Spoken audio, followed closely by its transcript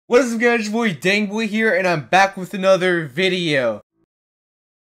What is up guys, your boy Dangboy here, and I'm back with another video.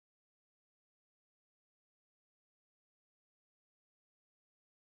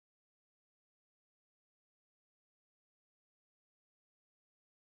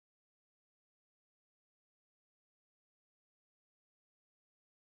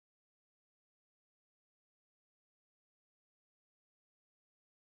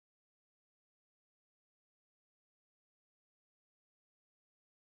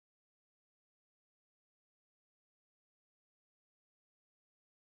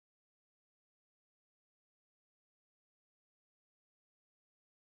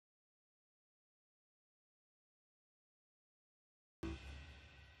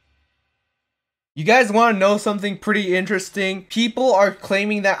 You guys want to know something pretty interesting? People are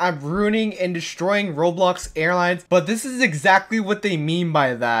claiming that I'm ruining and destroying Roblox Airlines, but this is exactly what they mean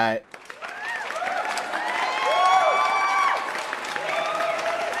by that.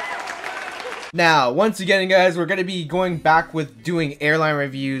 Now, once again guys, we're going to be going back with doing airline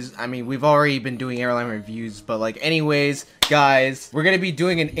reviews. I mean, we've already been doing airline reviews, but like anyways, guys, we're going to be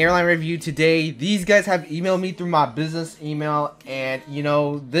doing an airline review today. These guys have emailed me through my business email, and you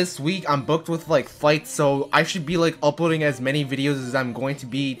know, this week I'm booked with like flights, so I should be like uploading as many videos as I'm going to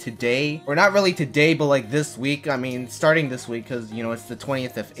be today. Or not really today, but like this week. I mean, starting this week, because you know, it's the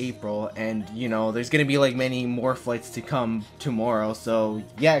 20th of April, and you know, there's going to be like many more flights to come tomorrow. So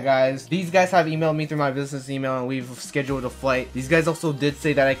yeah guys, these guys have emailed me through my business email and we've scheduled a flight. These guys also did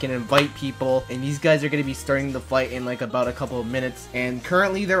say that I can invite people, and these guys are going to be starting the flight in like about a couple of minutes. And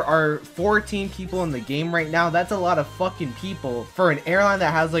currently there are 14 people in the game right now. That's a lot of fucking people for an airline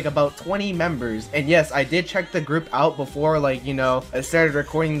that has like about 20 members. And yes, I did check the group out before, like, you know, I started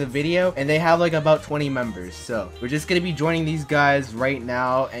recording the video, and they have like about 20 members. So we're just gonna be joining these guys right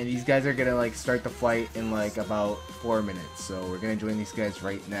now, and these guys are gonna like start the flight in like about 4 minutes. So we're gonna join these guys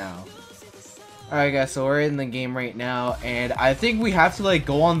right now. Alright guys, so we're in the game right now, and I think we have to like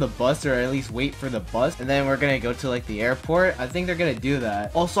go on the bus, or at least wait for the bus, and then we're gonna go to like the airport. I think they're gonna do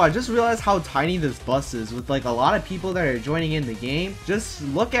that. Also, I just realized how tiny this bus is with like a lot of people that are joining in the game. Just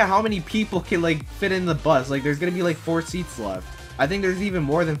look at how many people can like fit in the bus. Like there's gonna be like 4 seats left. I think there's even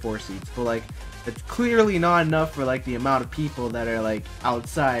more than 4 seats, but like it's clearly not enough for like the amount of people that are like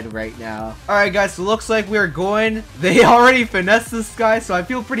outside right now. Alright guys, so looks like we're going. They already finessed this guy, so I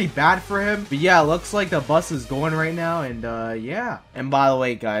feel pretty bad for him. But yeah, looks like the bus is going right now, and yeah. And by the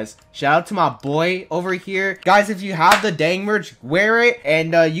way guys, shout out to my boy over here. Guys, if you have the dang merch, wear it,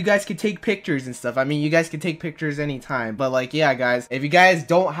 and you guys can take pictures and stuff. I mean, you guys can take pictures anytime. But like, yeah guys, if you guys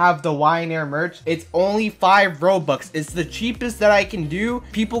don't have the Ryanair merch, it's only 5 Robux. It's the cheapest that I can do.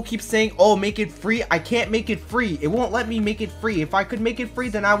 People keep saying, oh, make it free. I can't make it free. It won't let me make it free. If I could make it free,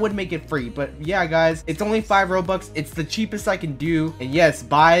 then I would make it free. But yeah guys, it's only 5 Robux. It's the cheapest I can do. And yes,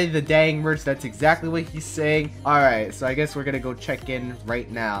 buy the dang merch. That's exactly what he's saying. Alright, so I guess we're gonna go check in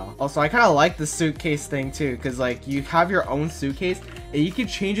right now. Also, I kind of like the suitcase thing too, because like you have your own suitcase and you can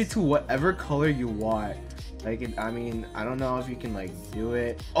change it to whatever color you want. Like, I mean, I don't know if you can like do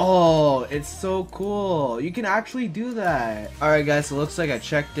it. Oh, it's so cool. You can actually do that. Alright guys, so it looks like I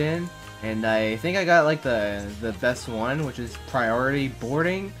checked in, and I think I got like the best one, which is priority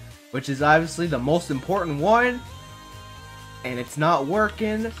boarding, which is obviously the most important one. And it's not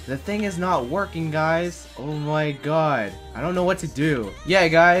working. The thing is not working, guys. Oh my god. I don't know what to do. Yeah,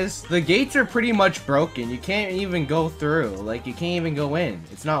 guys, the gates are pretty much broken. You can't even go through. Like, you can't even go in.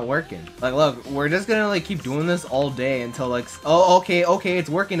 It's not working. Like, look, we're just gonna like keep doing this all day until like, oh, okay, it's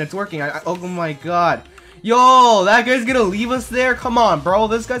working, it's working. Oh my god. Yo, that guy's gonna leave us there? Come on, bro.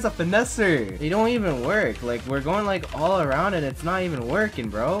 This guy's a finesser. They don't even work. Like, we're going like all around and it's not even working,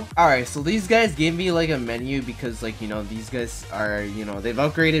 bro. Alright, so these guys gave me like a menu because like, you know, these guys are, you know, they've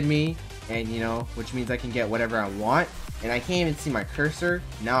upgraded me, and you know, which means I can get whatever I want. And I can't even see my cursor.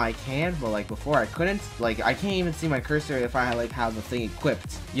 Now I can, but like before I couldn't. Like, I can't even see my cursor if I like have the thing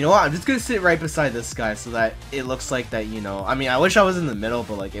equipped. You know what? I'm just gonna sit right beside this guy so that it looks like that, you know. I mean, I wish I was in the middle,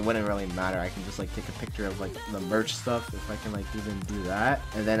 but like it wouldn't really matter. I can just like take a picture of like the merch stuff if I can like even do that.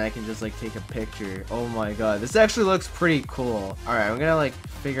 And then I can just like take a picture. Oh my god, this actually looks pretty cool. Alright, I'm gonna like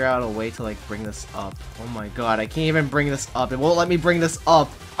figure out a way to like bring this up. Oh my god, I can't even bring this up. It won't let me bring this up.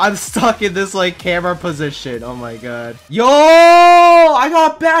 I'm stuck in this like camera position. Oh my god. Yo, I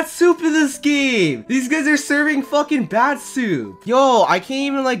got bat soup in this game. These guys are serving fucking bat soup. Yo, I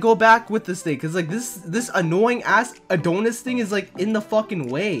can't even like go back with this thing because like this annoying ass Adonis thing is like in the fucking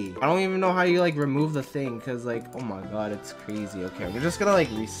way. I don't even know how you like remove the thing because like, oh my god, it's crazy. Okay, we're just gonna like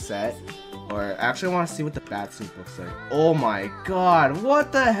reset. Or actually I want to see what the bat soup looks like. Oh my god,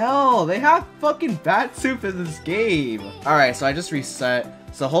 what the hell? They have fucking bat soup in this game. Alright, so I just reset.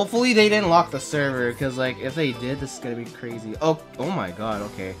 So hopefully they didn't lock the server, because like if they did, this is gonna be crazy. Oh my god,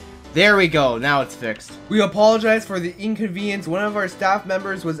 okay. There we go, now it's fixed. We apologize for the inconvenience. One of our staff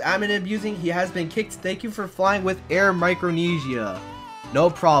members was admin abusing. He has been kicked. Thank you for flying with Air Micronesia. No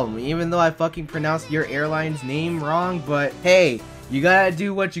problem, even though I fucking pronounced your airline's name wrong, but hey, you gotta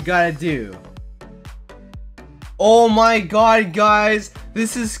do what you gotta do. Oh my god, guys,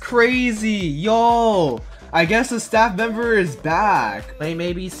 this is crazy. Yo, I guess the staff member is back. They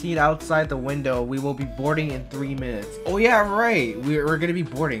may be seen outside the window. We will be boarding in 3 minutes. Oh yeah, right. We're gonna be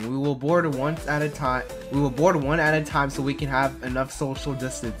boarding. We will board once at a time. We will board one at a time so we can have enough social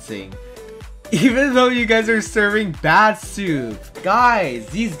distancing. Even though you guys are serving bat soup. Guys,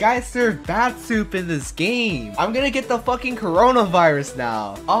 these guys serve bat soup in this game. I'm gonna get the fucking coronavirus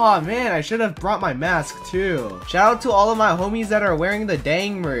now. Oh man, I should have brought my mask too. Shout out to all of my homies that are wearing the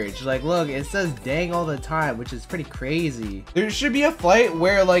dang merch. Like look, it says dang all the time, which is pretty crazy. There should be a flight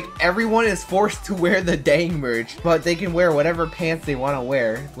where like everyone is forced to wear the dang merch, but they can wear whatever pants they want to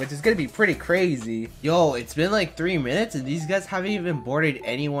wear, which is gonna be pretty crazy. Yo, it's been like 3 minutes and these guys haven't even boarded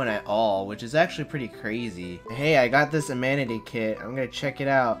anyone at all, which is actually pretty crazy. Hey, I got this amenity kit. I'm gonna check it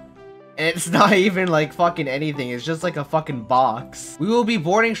out. And it's not even like fucking anything. It's just like a fucking box. We will be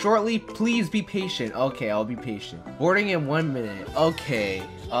boarding shortly. Please be patient. Okay, I'll be patient. Boarding in 1 minute. Okay.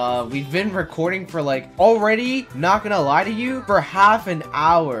 We've been recording for like already, not gonna lie to you, for half an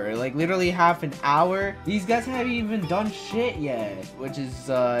hour. Like literally half an hour. These guys haven't even done shit yet, which is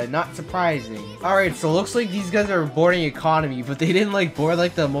not surprising. Alright, so looks like these guys are boarding economy, but they didn't like board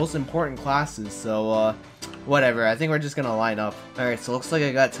like the most important classes, so whatever, I think we're just gonna line up. Alright, so looks like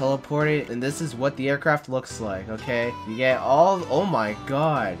I got teleported, and this is what the aircraft looks like, okay? You get all, oh my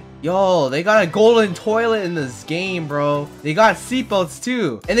god. Yo, they got a golden toilet in this game, bro. They got seatbelts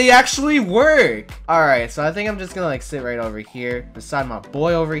too, and they actually work. Alright, so I think I'm just gonna like sit right over here beside my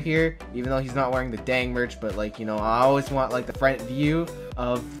boy over here, even though he's not wearing the dang merch, but like, you know, I always want like the front view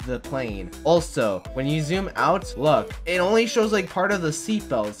of the plane. Also, when you zoom out, look, it only shows like part of the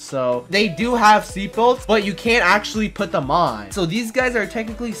seatbelts. So they do have seatbelts, but you can't actually put them on. So these guys are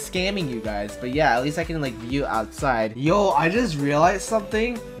technically scamming you guys. But yeah, at least I can like view outside. Yo, I just realized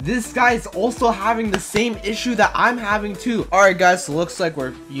something. This guy is also having the same issue that I'm having too. All right, guys, so looks like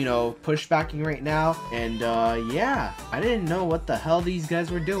we're, you know, pushbacking right now. And yeah, I didn't know what the hell these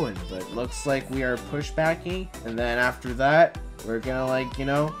guys were doing, but looks like we are pushbacking. And then after that, we're gonna like, you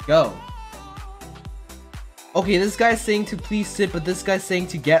know, go. Okay, this guy's saying to please sit, but this guy's saying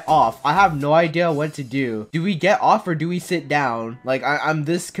to get off. I have no idea what to do. Do we get off or do we sit down? Like, I'm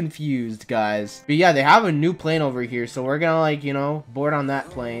this confused, guys. But yeah, they have a new plane over here, so we're gonna like, you know, board on that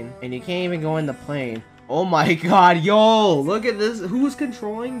plane. And you can't even go in the plane. Oh my god, yo, look at this. Who's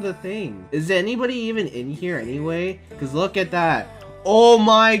controlling the thing? Is anybody even in here anyway? Because look at that. Oh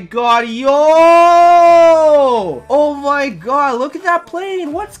my god, yo! Oh my god, look at that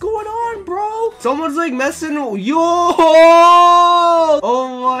plane. What's going on, bro? Someone's like messing. Yo!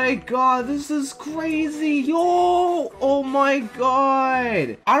 Oh my god, this is crazy. Yo! Oh my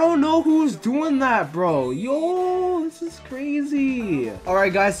god. I don't know who's doing that, bro. Yo, this is crazy.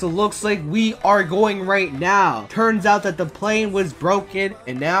 Alright, guys, so looks like we are going right now. Turns out that the plane was broken,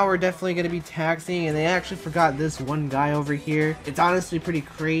 and now we're definitely gonna be taxiing, and they actually forgot this one guy over here. It's honestly pretty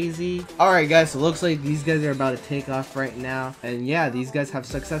crazy. Alright, guys, so looks like these guys are about to take off right now, and yeah, these guys have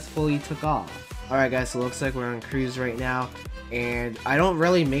successfully took off. Alright, guys, so looks like we're on cruise right now, and I don't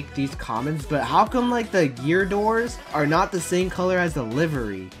really make these comments, but how come like the gear doors are not the same color as the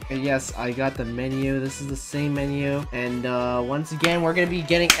livery? And yes, I got the menu. This is the same menu, and once again, we're gonna be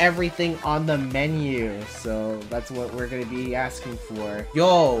getting everything on the menu, so that's what we're gonna be asking for.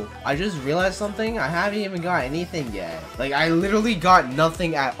 Yo, I just realized something. I haven't even got anything yet. Like, I literally got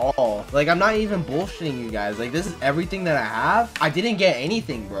nothing at all. Like, I'm not even bullshitting you guys. Like, this is everything that I have. I didn't get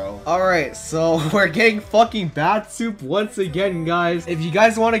anything, bro. Alright, so we're getting fucking bat soup once again. Guys, if you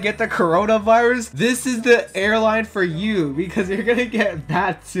guys want to get the coronavirus, this is the airline for you, because you're gonna get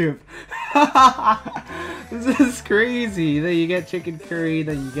bat soup. This is crazy. Then you get chicken curry,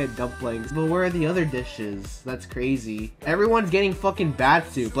 then you get dumplings. But where are the other dishes? That's crazy. Everyone's getting fucking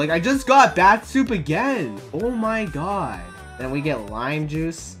bat soup. Like, I just got bat soup again. Oh my god. Then we get lime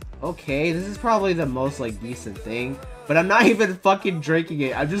juice. Okay, this is probably the most like decent thing, but I'm not even fucking drinking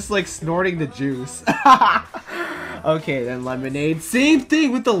it. I'm just like snorting the juice. Okay, then lemonade. Same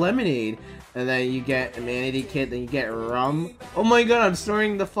thing with the lemonade. And then you get a amenity kit, then you get rum. Oh my god, I'm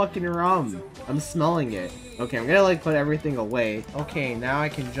snorting the fucking rum. I'm smelling it. Okay, I'm gonna like put everything away. Okay, now I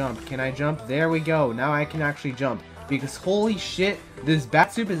can jump. Can I jump? There we go. Now I can actually jump. because holy shit, this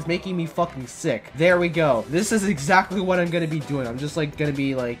bat soup is making me fucking sick. There we go. This is exactly what I'm gonna be doing. I'm just like gonna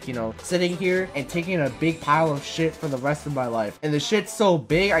be like, you know, sitting here and taking a big pile of shit for the rest of my life. And the shit's so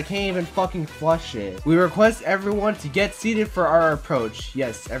big, I can't even fucking flush it. We request everyone to get seated for our approach.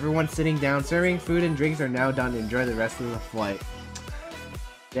 Yes, everyone sitting down. Serving food and drinks are now done. Enjoy the rest of the flight.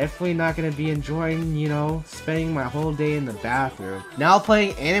 Definitely not gonna be enjoying, you know, spending my whole day in the bathroom. Now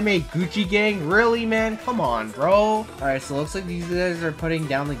playing anime Gucci Gang? Really, man? Come on, bro. Alright, so looks like these guys are putting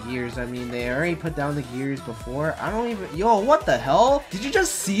down the gears. I mean, they already put down the gears before. I don't even... Yo, what the hell? Did you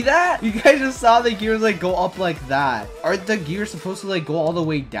just see that? You guys just saw the gears, like, go up like that. Are the gears supposed to, like, go all the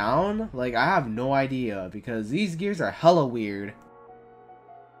way down? Like, I have no idea, because these gears are hella weird.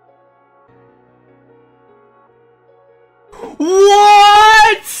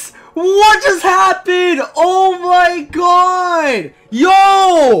 What? What just happened? Oh my god!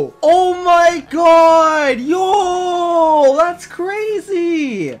 Yo! Oh my god! Yo! That's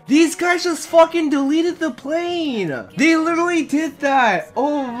crazy! These guys just fucking deleted the plane! They literally did that!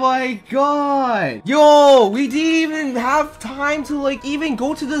 Oh my god! Yo! We didn't even have time to like even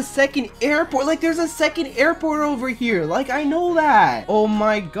go to the second airport. Like there's a second airport over here. Like I know that. Oh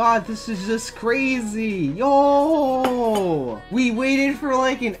my god, this is just crazy. Yo! We waited for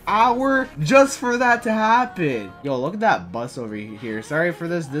like an hour just for that to happen. Yo, look at that bus over here. Sorry for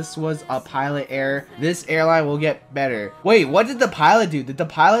this. This was a pilot error. This airline will get better. Wait, what did the pilot do? Did the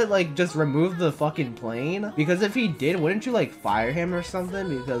pilot like just remove the fucking plane? Because if he did, wouldn't you like fire him or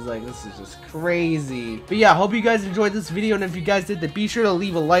something? Because like this is just crazy. But yeah, I hope you guys enjoyed this video, and if you guys did, then be sure to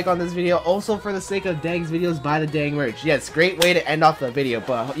leave a like on this video. Also, for the sake of Dang's videos, buy the Dang merch. Yes, great way to end off the video.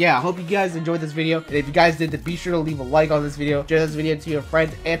 But yeah, I hope you guys enjoyed this video, and if you guys did, then be sure to leave a like on this video, share this video to your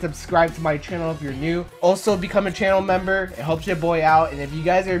friends, and subscribe to my channel if you're new. Also, become a channel member. It helps your boy out. And if you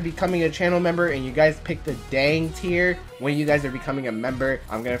guys are becoming a channel member and you guys pick the Dang tier when you guys are becoming a member,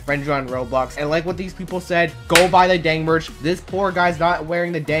 I'm gonna friend you on Roblox. And like what these people said, go buy the Dang merch. This poor guy's not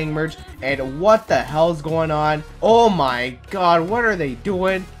wearing the Dang merch, and what the hell's going on? Oh my god, what are they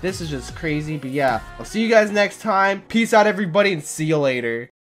doing? This is just crazy. But yeah, I'll see you guys next time. Peace out, everybody, and see you later.